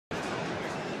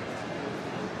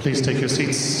Please take your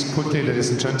seats quickly, ladies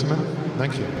and gentlemen.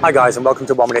 Thank you. Hi guys, and welcome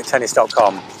to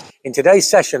 1minutetennis.com. In today's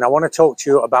session, I want to talk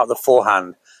to you about the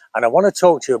forehand, and I want to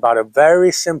talk to you about a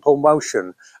very simple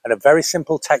motion and a very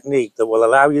simple technique that will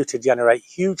allow you to generate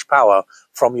huge power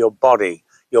from your body.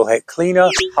 You'll hit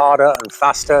cleaner, harder and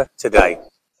faster today.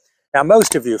 Now,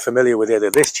 most of you familiar with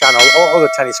either this channel or other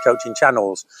tennis coaching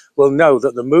channels will know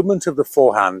that the movement of the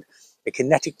forehand, the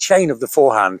kinetic chain of the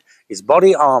forehand, is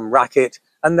body, arm, racket,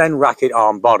 and then racket,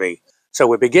 arm, body. So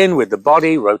we begin with the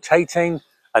body rotating,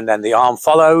 and then the arm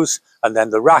follows, and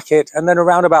then the racket, and then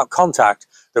around about contact,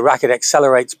 the racket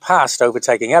accelerates past,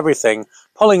 overtaking everything,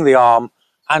 pulling the arm,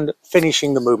 and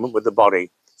finishing the movement with the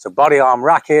body. So body, arm,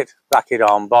 racket, racket,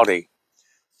 arm, body.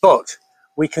 But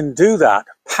we can do that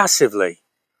passively,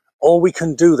 or we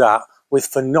can do that with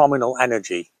phenomenal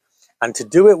energy. And to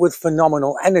do it with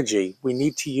phenomenal energy, we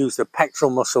need to use the pectoral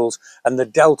muscles and the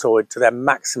deltoid to their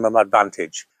maximum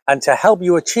advantage. And to help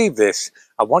you achieve this,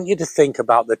 I want you to think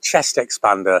about the chest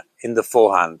expander in the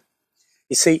forehand.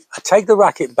 You see, I take the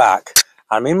racket back,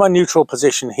 I'm in my neutral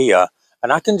position here,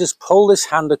 and I can just pull this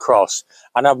hand across,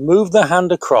 and I've moved the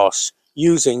hand across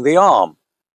using the arm.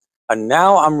 And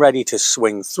now I'm ready to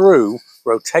swing through,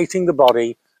 rotating the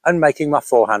body and making my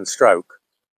forehand stroke.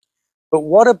 But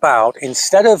what about,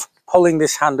 instead of pulling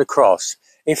this hand across,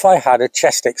 if I had a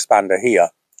chest expander here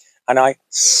and I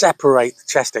separate the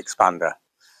chest expander?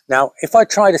 Now, if I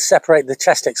try to separate the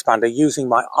chest expander using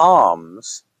my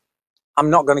arms, I'm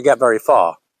not going to get very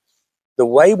far. The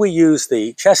way we use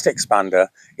the chest expander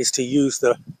is to use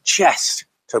the chest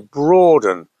to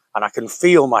broaden, and I can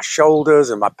feel my shoulders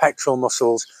and my pectoral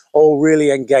muscles all really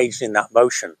engaged in that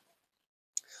motion.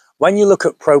 When you look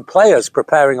at pro players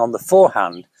preparing on the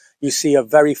forehand, you see a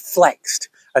very flexed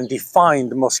and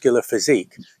defined muscular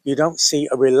physique. You don't see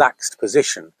a relaxed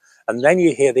position. And then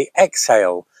you hear the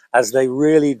exhale as they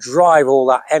really drive all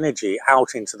that energy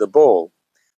out into the ball.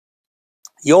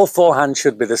 Your forehand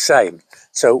should be the same.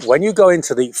 So when you go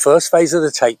into the first phase of the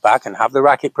take back and have the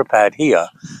racket prepared here,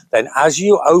 then as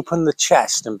you open the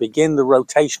chest and begin the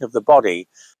rotation of the body,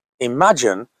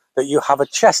 imagine that you have a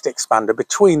chest expander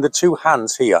between the two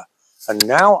hands here. And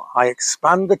now I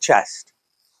expand the chest.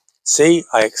 See,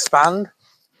 I expand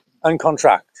and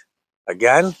contract.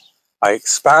 Again, I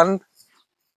expand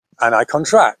and I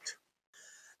contract.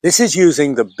 This is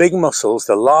using the big muscles,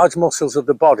 the large muscles of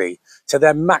the body, to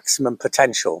their maximum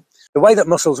potential. The way that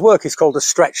muscles work is called a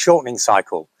stretch shortening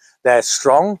cycle. They're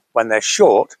strong when they're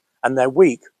short and they're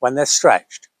weak when they're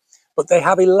stretched. But they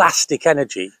have elastic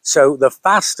energy. So the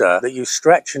faster that you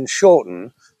stretch and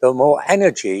shorten, the more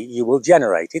energy you will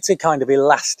generate. It's a kind of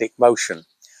elastic motion.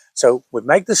 So we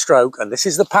make the stroke, and this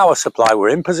is the power supply. We're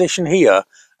in position here,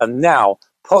 and now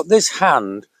put this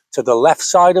hand to the left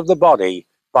side of the body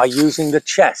by using the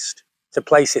chest to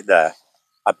place it there.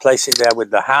 I place it there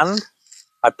with the hand,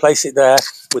 I place it there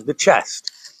with the chest,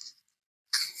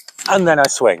 and then I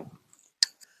swing.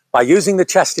 By using the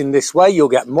chest in this way, you'll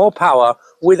get more power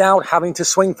without having to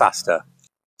swing faster.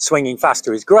 Swinging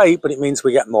faster is great, but it means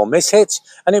we get more mishits,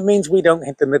 and it means we don't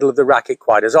hit the middle of the racket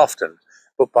quite as often.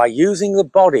 But by using the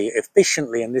body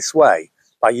efficiently in this way,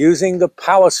 by using the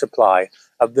power supply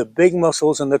of the big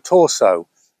muscles and the torso,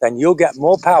 then you'll get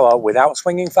more power without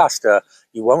swinging faster.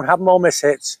 You won't have more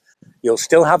mishits. You'll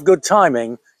still have good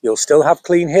timing. You'll still have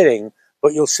clean hitting,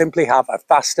 but you'll simply have a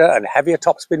faster and heavier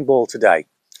topspin ball today.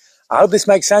 I hope this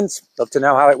makes sense. Love to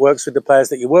know how it works with the players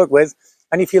that you work with.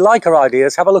 And if you like our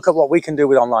ideas, have a look at what we can do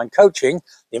with online coaching.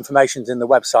 The information's in the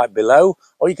website below,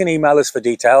 or you can email us for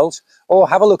details, or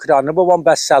have a look at our #1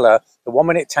 bestseller, the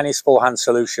 1-Minute Tennis Forehand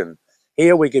Solution.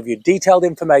 Here we give you detailed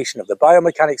information of the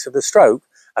biomechanics of the stroke,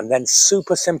 and then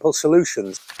super simple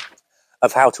solutions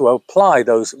of how to apply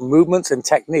those movements and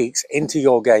techniques into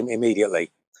your game immediately.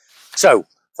 So,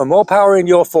 for more power in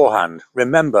your forehand,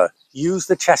 remember, use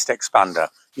the chest expander.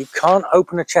 You can't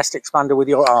open a chest expander with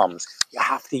your arms. You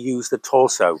have to use the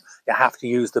torso. You have to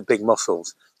use the big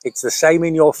muscles. It's the same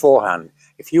in your forehand.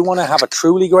 If you want to have a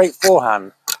truly great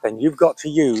forehand, then you've got to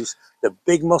use the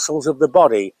big muscles of the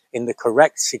body in the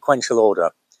correct sequential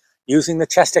order. Using the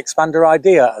chest expander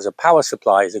idea as a power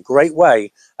supply is a great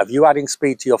way of you adding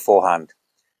speed to your forehand.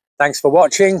 Thanks for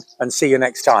watching, and see you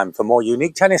next time for more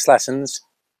unique tennis lessons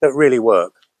that really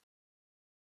work.